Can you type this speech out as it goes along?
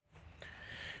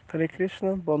Hare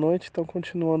Krishna, boa noite. Então,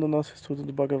 continuando o nosso estudo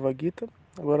do Bhagavad-Gita,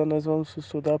 agora nós vamos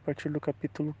estudar a partir do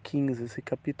capítulo 15. Esse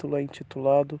capítulo é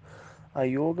intitulado A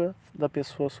Yoga da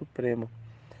Pessoa Suprema.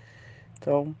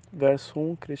 Então, verso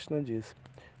 1, Krishna diz: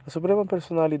 A Suprema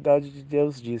Personalidade de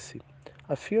Deus disse: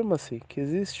 Afirma-se que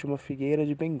existe uma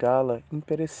figueira-de-bengala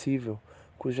imperecível,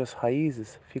 cujas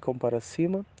raízes ficam para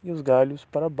cima e os galhos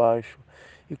para baixo,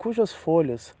 e cujas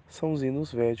folhas são os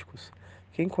hinos védicos.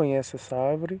 Quem conhece essa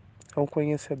árvore é um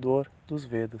conhecedor dos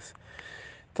Vedas.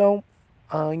 Então,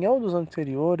 em áudios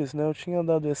anteriores, né, eu tinha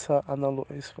dado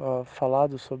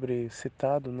falado sobre,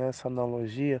 citado nessa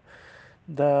analogia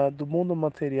do mundo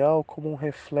material como um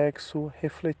reflexo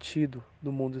refletido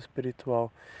do mundo espiritual.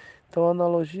 Então, a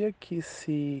analogia que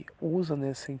se usa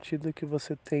nesse sentido é que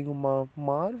você tem uma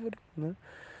árvore, né,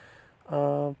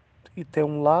 ah, e tem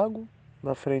um lago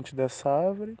na frente dessa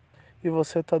árvore e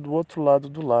você está do outro lado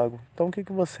do lago. Então, o que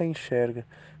que você enxerga?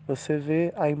 Você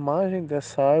vê a imagem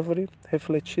dessa árvore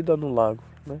refletida no lago,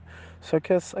 né? Só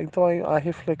que então a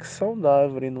reflexão da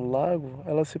árvore no lago,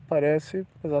 ela se parece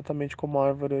exatamente como a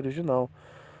árvore original,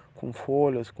 com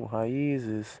folhas, com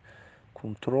raízes,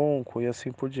 com tronco e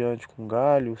assim por diante, com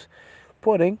galhos.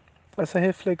 Porém, essa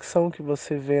reflexão que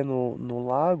você vê no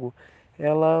lago,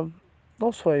 ela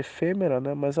não só é efêmera,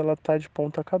 né, mas ela está de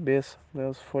ponta cabeça, né?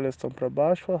 As folhas estão para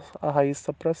baixo, a raiz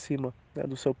está para cima, né,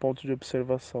 do seu ponto de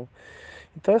observação.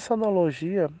 Então essa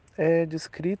analogia é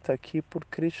descrita aqui por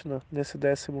Krishna nesse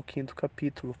 15º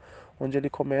capítulo, onde ele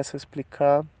começa a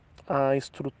explicar a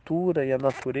estrutura e a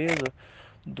natureza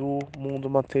do mundo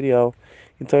material.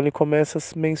 Então ele começa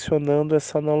mencionando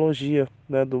essa analogia,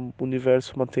 né, do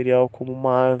universo material como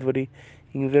uma árvore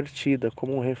invertida,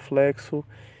 como um reflexo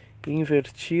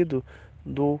invertido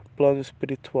do plano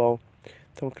espiritual.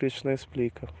 Então Krishna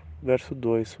explica, verso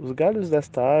 2: Os galhos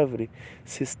desta árvore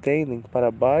se estendem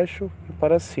para baixo e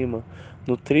para cima,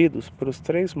 nutridos pelos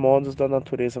três modos da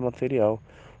natureza material.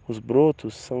 Os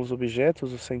brotos são os objetos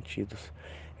dos sentidos.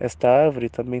 Esta árvore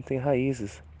também tem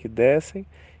raízes, que descem,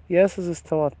 e essas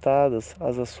estão atadas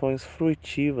às ações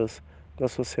fruitivas da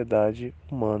sociedade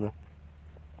humana.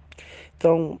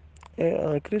 Então,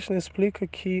 a Krishna explica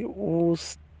que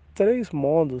os três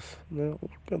modos, né,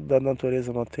 da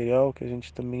natureza material, que a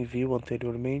gente também viu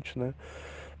anteriormente, né,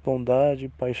 bondade,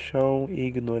 paixão e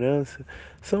ignorância,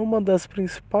 são uma das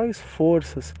principais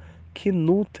forças que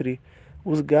nutre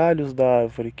os galhos da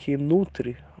árvore, que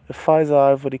nutre, faz a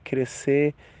árvore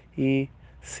crescer e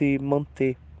se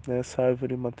manter, né, essa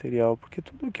árvore material. Porque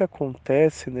tudo o que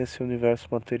acontece nesse universo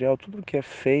material, tudo o que é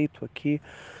feito aqui,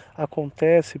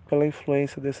 acontece pela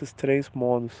influência desses três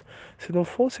modos. Se não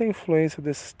fosse a influência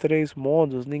desses três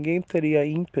modos, ninguém teria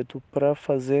ímpeto para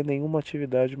fazer nenhuma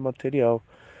atividade material,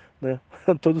 né?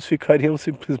 Todos ficariam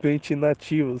simplesmente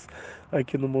inativos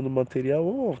aqui no mundo material,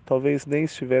 ou talvez nem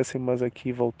estivessem mais aqui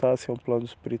e voltassem ao plano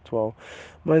espiritual.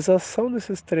 Mas a ação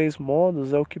desses três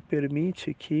modos é o que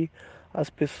permite que as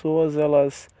pessoas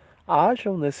elas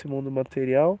ajam nesse mundo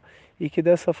material e que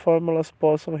dessa forma elas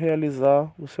possam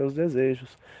realizar os seus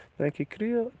desejos, né? Que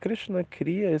Krishna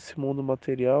cria esse mundo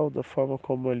material da forma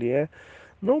como ele é,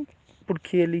 não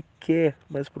porque ele quer,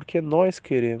 mas porque nós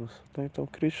queremos, né? Então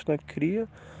Krishna cria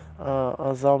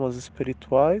as almas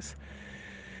espirituais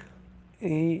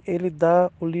e ele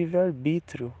dá o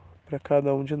livre-arbítrio para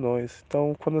cada um de nós.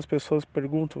 Então, quando as pessoas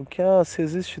perguntam que se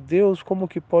existe Deus, como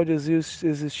que pode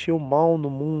existir o mal no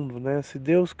mundo, né? Se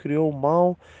Deus criou o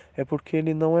mal, é porque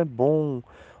ele não é bom,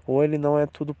 ou ele não é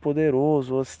todo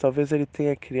poderoso, ou se talvez ele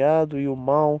tenha criado e o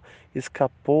mal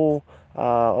escapou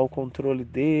ao controle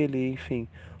dele, enfim.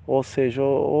 Ou seja,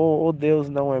 ou Deus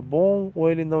não é bom, ou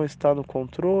ele não está no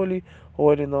controle,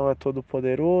 ou ele não é todo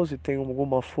poderoso e tem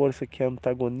alguma força que é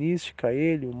antagonística a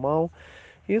ele, o mal.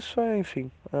 Isso é,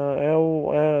 enfim,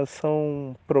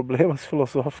 são problemas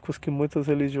filosóficos que muitos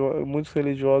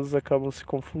religiosos acabam se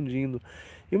confundindo.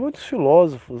 E muitos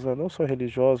filósofos, né, não só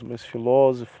religiosos, mas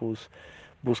filósofos,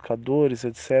 buscadores,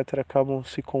 etc., acabam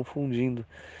se confundindo.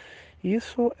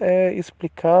 Isso é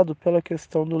explicado pela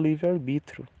questão do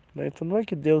livre-arbítrio, né? Então não é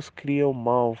que Deus cria o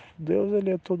mal. Deus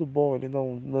ele é todo bom, ele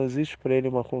não existe para ele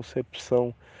uma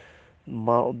concepção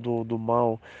do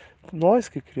mal. Nós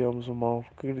que criamos o mal.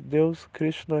 Deus,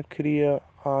 Krishna, cria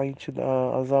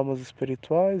as almas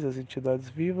espirituais, as entidades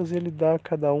vivas, e ele dá a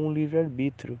cada um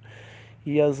livre-arbítrio.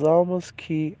 E as almas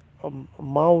que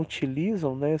mal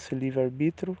utilizam, né, esse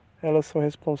livre-arbítrio, elas são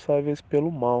responsáveis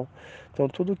pelo mal. Então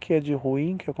tudo que é de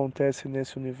ruim que acontece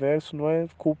nesse universo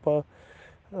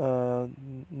ah,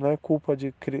 não é culpa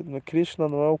de Krishna,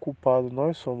 não é o culpado,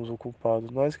 nós somos o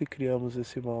culpado, nós que criamos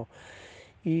esse mal.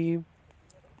 E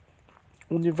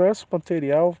o universo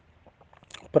material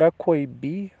para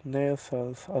coibir, né,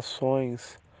 essas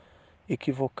ações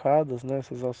equivocadas, né,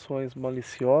 essas ações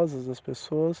maliciosas das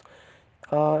pessoas,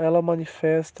 ela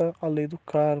manifesta a lei do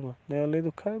karma, né? A lei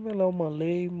do karma ela é uma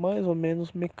lei mais ou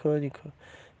menos mecânica,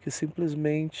 que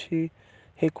simplesmente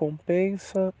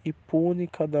recompensa e pune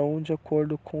cada um de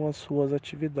acordo com as suas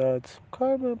atividades. O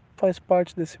karma faz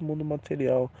parte desse mundo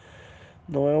material,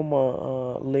 não é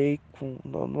uma lei,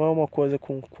 não é uma coisa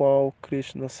com a qual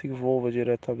Krishna se envolva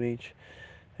diretamente.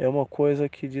 É uma coisa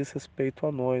que diz respeito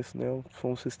a nós, né?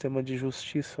 Foi um sistema de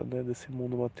justiça, né, desse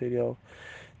mundo material.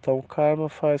 Então, o karma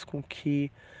faz com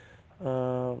que,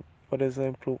 ah, por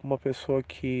exemplo, uma pessoa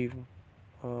que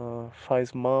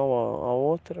faz mal a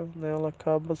outra, né, ela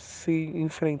acaba se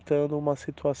enfrentando uma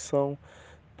situação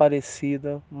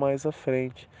parecida mais à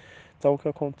frente. Então, o que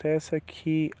acontece é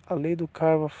que a lei do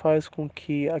karma faz com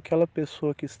que aquela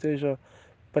pessoa que esteja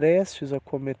prestes a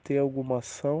cometer alguma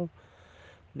ação,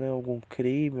 né, algum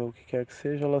crime ou o que quer que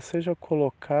seja, ela seja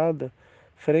colocada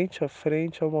frente a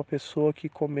frente a uma pessoa que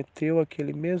cometeu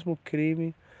aquele mesmo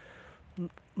crime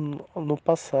no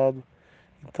passado.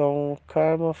 Então, o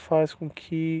karma faz com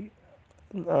que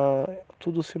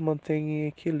tudo se mantenha em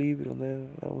equilíbrio, né?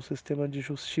 É um sistema de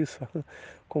justiça,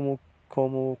 como,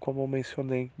 como eu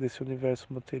mencionei, desse universo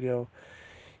material.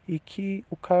 E que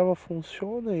o karma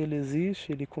funciona, ele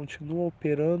existe, ele continua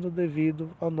operando devido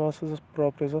a nossas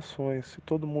próprias ações. Se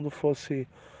todo mundo fosse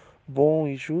bom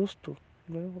e justo,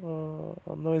 né,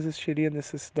 não existiria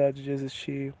necessidade de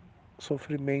existir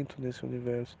sofrimento nesse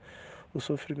universo. O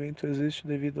sofrimento existe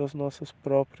devido às nossas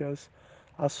próprias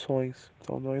ações.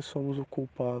 Então nós somos o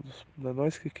culpados, é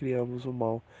nós que criamos o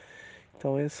mal.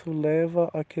 Então isso leva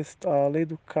a questão, a lei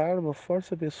do karma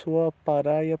força a pessoa a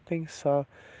parar e a pensar,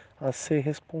 a ser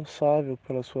responsável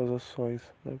pelas suas ações,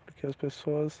 né? Porque as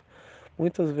pessoas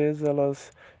muitas vezes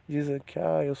elas dizem que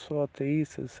eu sou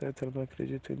ateísta, etc, não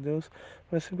acredito em Deus,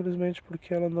 mas simplesmente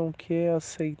porque ela não quer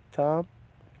aceitar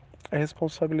a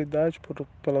responsabilidade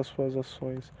pelas suas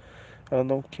ações. Ela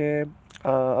não quer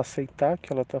aceitar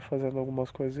que ela está fazendo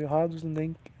algumas coisas erradas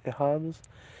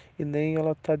e nem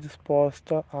ela está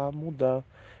disposta a mudar.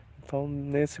 Então,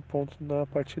 nesse ponto, a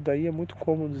partir daí, é muito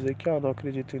comum dizer que não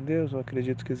acredito em Deus, não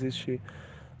acredito que existe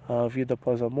a vida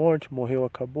após a morte, morreu,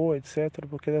 acabou, etc.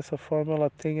 Porque dessa forma ela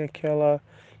tem aquela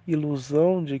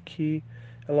ilusão de que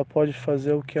ela pode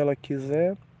fazer o que ela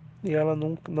quiser e ela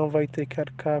não vai ter que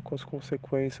arcar com as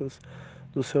consequências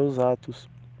dos seus atos.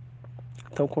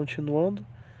 Então, continuando,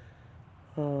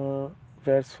 ah,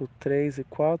 verso 3 e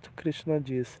 4, Krishna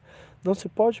diz: Não se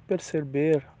pode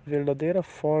perceber a verdadeira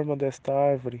forma desta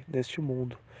árvore neste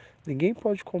mundo. Ninguém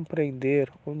pode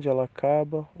compreender onde ela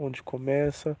acaba, onde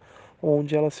começa,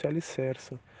 onde ela se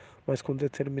alicerça. Mas com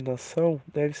determinação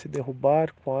deve-se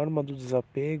derrubar com a arma do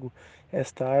desapego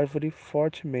esta árvore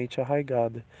fortemente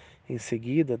arraigada. Em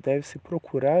seguida, deve-se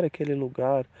procurar aquele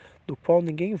lugar do qual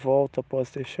ninguém volta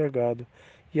após ter chegado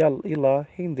e lá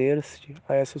render-se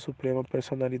a essa Suprema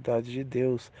Personalidade de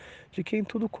Deus, de quem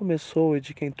tudo começou e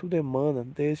de quem tudo emana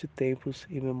desde tempos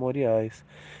imemoriais.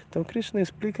 Então, Krishna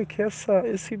explica que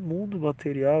esse mundo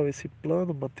material, esse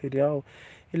plano material,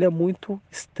 ele é muito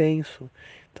extenso.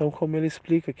 Então, como ele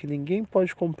explica que ninguém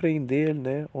pode compreender,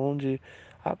 né, onde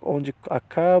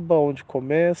acaba, onde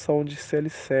começa, onde se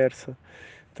alicerça.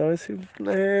 Então esse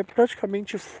é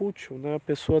praticamente fútil, né? A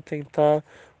pessoa tentar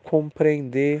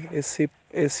compreender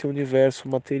esse universo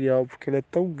material, porque ele é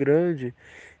tão grande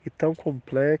e tão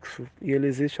complexo e ele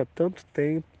existe há tanto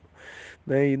tempo,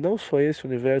 né? E não só esse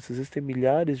universo, existem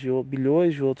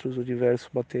bilhões de outros universos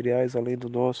materiais além do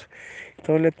nosso.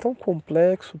 Então ele é tão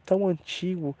complexo, tão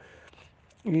antigo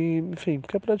e, enfim,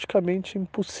 que é praticamente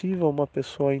impossível uma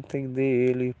pessoa entender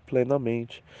ele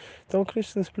plenamente. Então, o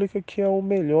Krishna explica que é o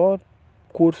melhor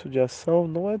curso de ação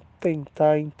não é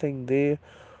tentar entender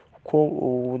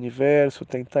o universo,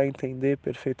 tentar entender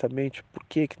perfeitamente por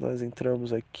que que nós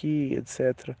entramos aqui,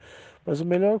 etc. Mas o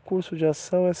melhor curso de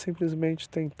ação é simplesmente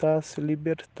tentar se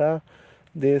libertar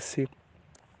desse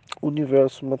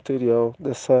universo material,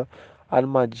 dessa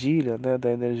armadilha, né,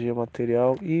 da energia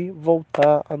material e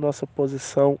voltar à nossa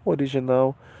posição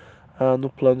original no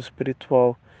plano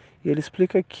espiritual. E ele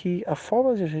explica que a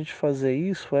forma de a gente fazer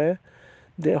isso é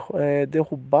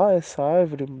derrubar essa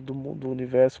árvore do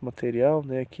universo material,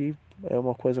 né? Aqui é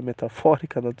uma coisa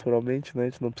metafórica, naturalmente, né? A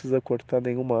gente não precisa cortar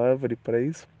nenhuma árvore para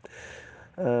isso,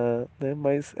 né?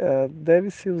 Mas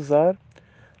deve-se usar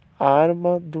a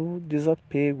arma do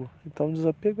desapego. Então, o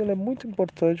desapego ele é muito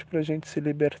importante para a gente se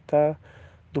libertar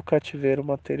do cativeiro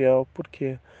material,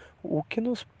 porque o que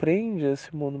nos prende a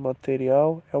esse mundo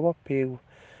material é o apego.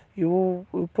 E E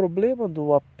o problema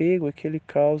do apego é que ele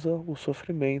causa o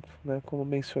sofrimento, né? Como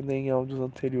mencionei em áudios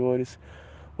anteriores,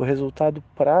 o resultado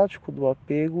prático do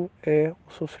apego é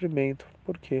o sofrimento.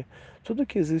 Por quê? Tudo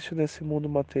que existe nesse mundo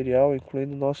material,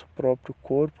 incluindo o nosso próprio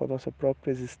corpo, a nossa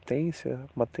própria existência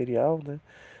material, né?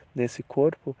 Nesse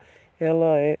corpo,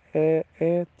 ela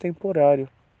é temporário.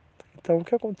 Então, o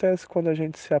que acontece quando a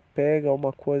gente se apega a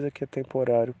uma coisa que é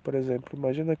temporário? Por exemplo,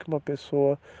 imagina que uma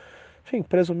pessoa, enfim,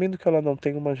 presumindo que ela não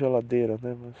tem uma geladeira,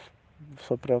 né? Mas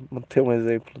só para manter um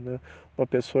exemplo, né? Uma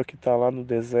pessoa que está lá no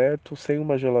deserto, sem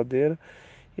uma geladeira,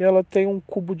 e ela tem um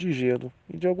cubo de gelo.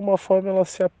 E de alguma forma ela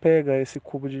se apega a esse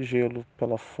cubo de gelo,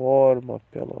 pela forma,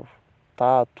 pelo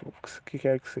tato, o que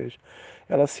quer que seja.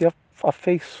 Ela se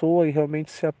afeiçoa e realmente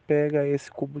se apega a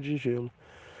esse cubo de gelo.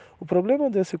 O problema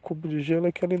desse cubo de gelo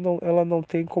é que ela não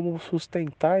tem como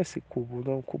sustentar esse cubo,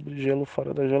 né? Um cubo de gelo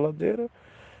fora da geladeira,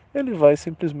 ele vai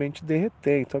simplesmente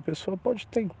derreter. Então a pessoa pode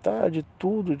tentar de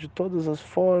tudo, de todas as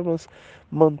formas,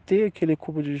 manter aquele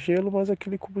cubo de gelo, mas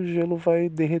aquele cubo de gelo vai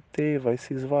derreter, vai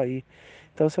se esvair.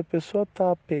 Então se a pessoa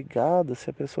está apegada,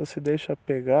 se a pessoa se deixa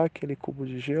apegar àquele cubo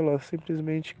de gelo, ela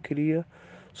simplesmente cria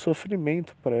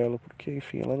sofrimento para ela, porque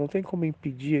enfim, ela não tem como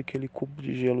impedir aquele cubo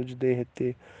de gelo de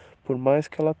derreter, por mais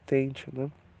que ela tente, né?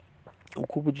 O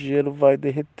cubo de gelo vai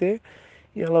derreter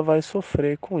e ela vai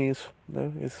sofrer com isso,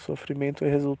 né? Esse sofrimento é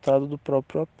resultado do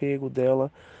próprio apego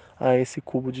dela a esse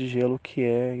cubo de gelo que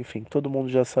é, enfim, todo mundo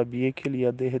já sabia que ele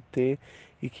ia derreter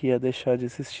e que ia deixar de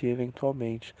existir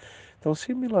eventualmente. Então,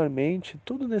 similarmente,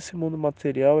 tudo nesse mundo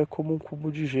material é como um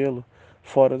cubo de gelo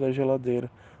fora da geladeira.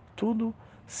 Tudo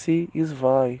se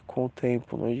esvai com o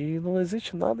tempo, né? E não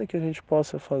existe nada que a gente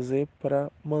possa fazer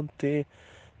para manter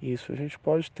isso. A gente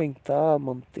pode tentar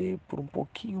manter por um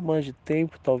pouquinho mais de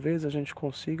tempo, talvez a gente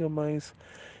consiga, mas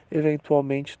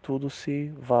eventualmente tudo se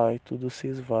vai, tudo se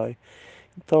esvai.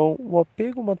 Então, o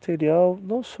apego material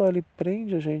não só ele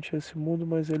prende a gente a esse mundo,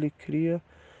 mas ele cria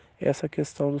essa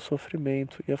questão do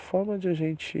sofrimento. E a forma de a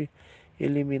gente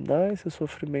eliminar esse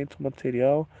sofrimento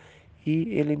material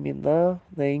e eliminar,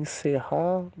 né,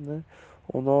 encerrar, né,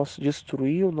 o nosso,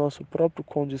 destruir o nosso próprio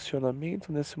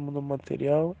condicionamento nesse mundo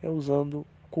material é usando,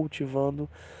 cultivando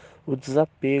o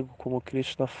desapego, como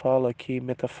Krishna fala aqui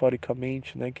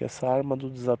metaforicamente, né, que essa arma do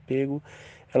desapego,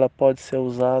 ela pode ser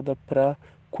usada para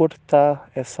cortar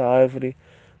essa árvore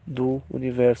do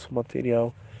universo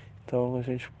material. Então,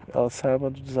 essa arma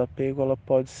do desapego, ela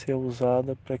pode ser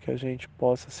usada para que a gente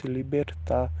possa se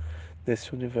libertar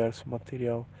desse universo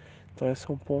material. Então, esse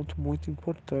é um ponto muito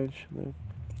importante, né?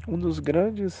 Um dos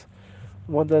grandes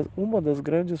uma das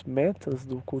grandes metas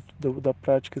da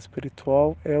prática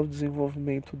espiritual é o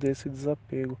desenvolvimento desse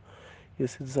desapego. E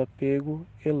esse desapego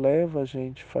eleva a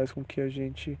gente, faz com que a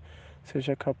gente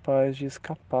seja capaz de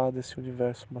escapar desse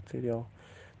universo material.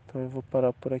 Então eu vou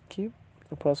parar por aqui.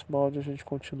 No próximo áudio a gente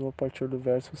continua a partir do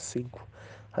verso 5.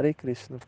 Hare Krishna.